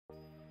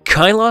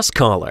Kylas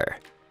Caller.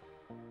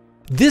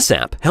 This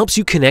app helps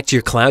you connect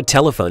your cloud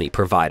telephony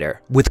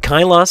provider with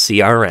Kylas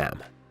CRM.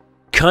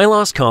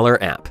 Kylas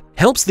Caller app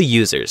helps the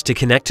users to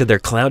connect to their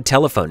cloud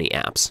telephony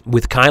apps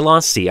with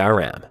Kylas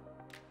CRM.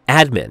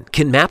 Admin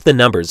can map the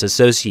numbers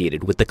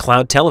associated with the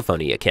cloud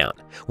telephony account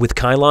with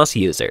Kylas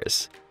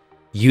users.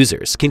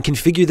 Users can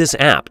configure this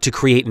app to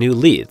create new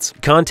leads,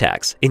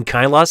 contacts in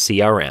Kylas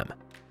CRM.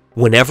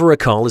 Whenever a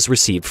call is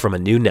received from a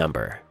new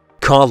number,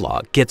 call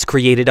log gets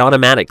created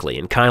automatically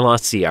in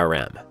Kylas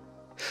CRM.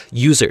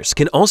 Users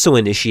can also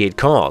initiate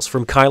calls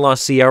from Kylas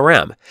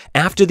CRM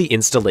after the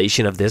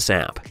installation of this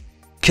app.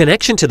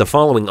 Connection to the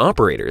following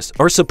operators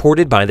are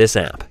supported by this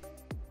app: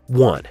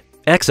 1.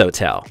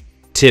 Exotel,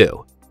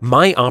 2.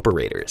 My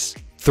Operators,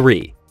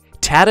 3.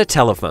 Tata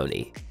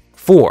Telephony,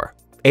 4.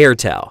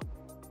 Airtel,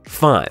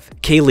 5.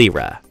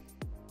 Kylas.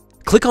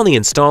 Click on the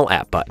Install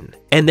App button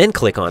and then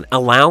click on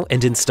Allow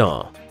and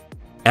Install.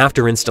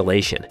 After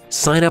installation,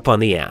 sign up on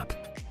the app.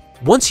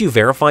 Once you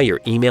verify your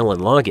email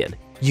and login,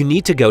 you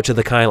need to go to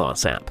the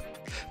Kylas app.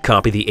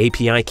 Copy the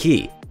API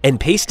key and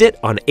paste it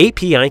on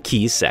API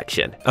Keys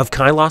section of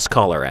Kylas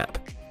Caller app.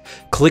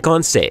 Click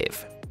on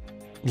Save.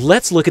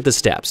 Let's look at the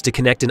steps to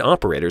connect an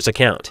operator's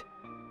account.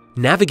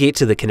 Navigate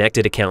to the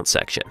Connected Accounts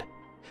section.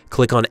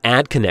 Click on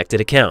Add Connected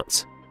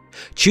Accounts.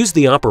 Choose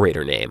the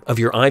operator name of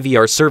your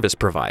IVR service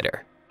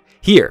provider.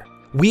 Here,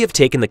 we have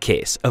taken the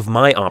case of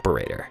My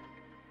Operator.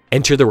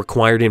 Enter the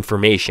required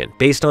information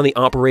based on the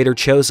operator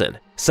chosen,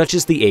 such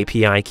as the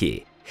API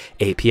key,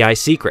 API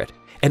secret,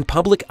 and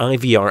public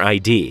IVR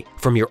ID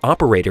from your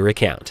operator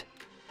account.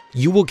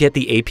 You will get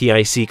the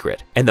API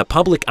secret and the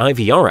public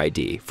IVR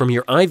ID from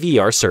your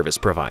IVR service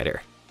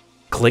provider.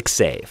 Click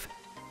Save.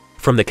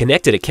 From the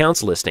Connected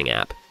Accounts listing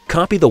app,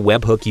 copy the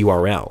webhook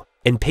URL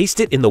and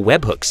paste it in the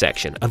webhook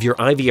section of your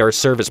IVR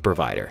service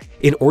provider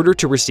in order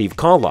to receive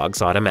call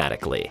logs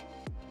automatically.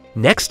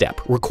 Next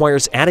step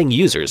requires adding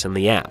users in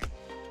the app.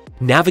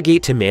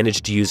 Navigate to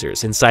Managed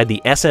Users inside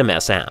the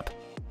SMS app.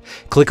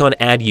 Click on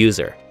Add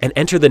User and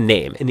enter the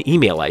name and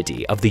email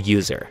ID of the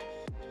user.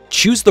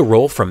 Choose the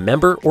role from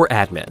Member or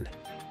Admin.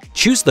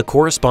 Choose the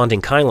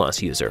corresponding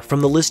Kylas user from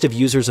the list of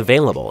users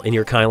available in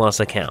your Kylas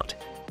account.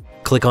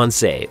 Click on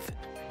Save.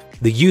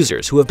 The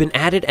users who have been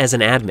added as an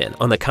admin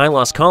on the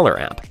Kylas Caller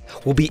app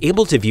will be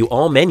able to view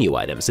all menu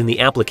items in the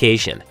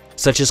application,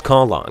 such as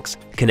call logs,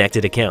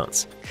 connected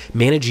accounts,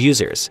 manage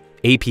users,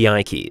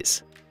 API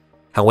keys.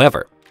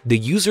 However, the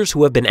users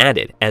who have been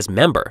added as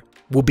member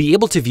will be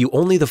able to view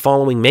only the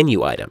following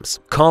menu items,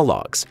 call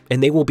logs,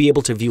 and they will be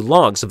able to view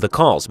logs of the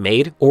calls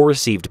made or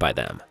received by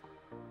them.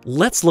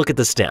 Let's look at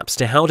the steps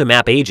to how to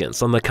map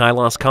agents on the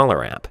Kylas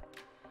Caller app.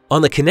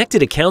 On the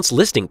Connected Accounts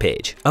listing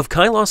page of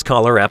Kylas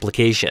Caller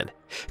application,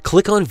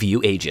 click on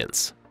View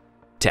Agents.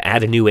 To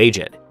add a new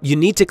agent, you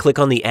need to click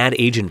on the Add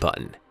Agent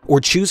button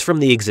or choose from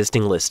the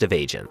existing list of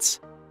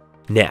agents.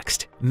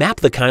 Next, map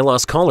the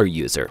Kylas Caller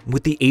user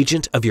with the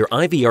agent of your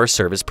IVR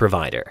service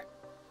provider.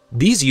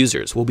 These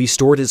users will be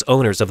stored as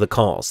owners of the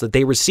calls that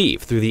they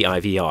receive through the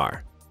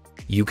IVR.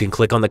 You can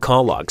click on the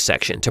Call Logs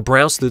section to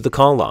browse through the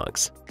call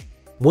logs.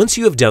 Once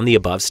you have done the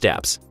above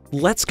steps,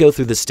 let's go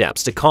through the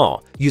steps to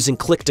call using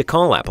Click to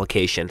Call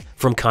application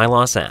from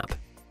Kylas app.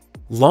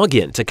 Log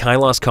in to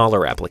Kylas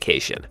Caller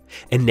application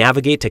and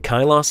navigate to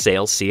Kylas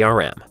Sales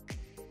CRM.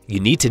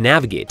 You need to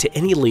navigate to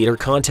any lead or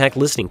contact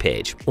listing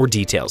page or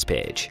details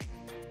page.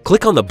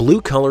 Click on the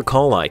blue color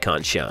call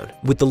icon shown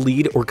with the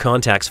lead or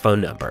contact's phone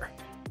number.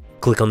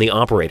 Click on the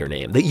operator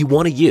name that you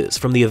want to use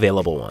from the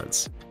available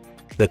ones.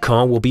 The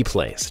call will be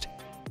placed.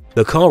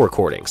 The call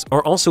recordings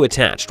are also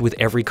attached with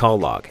every call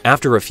log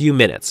after a few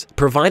minutes,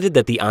 provided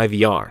that the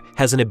IVR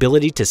has an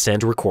ability to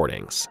send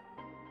recordings.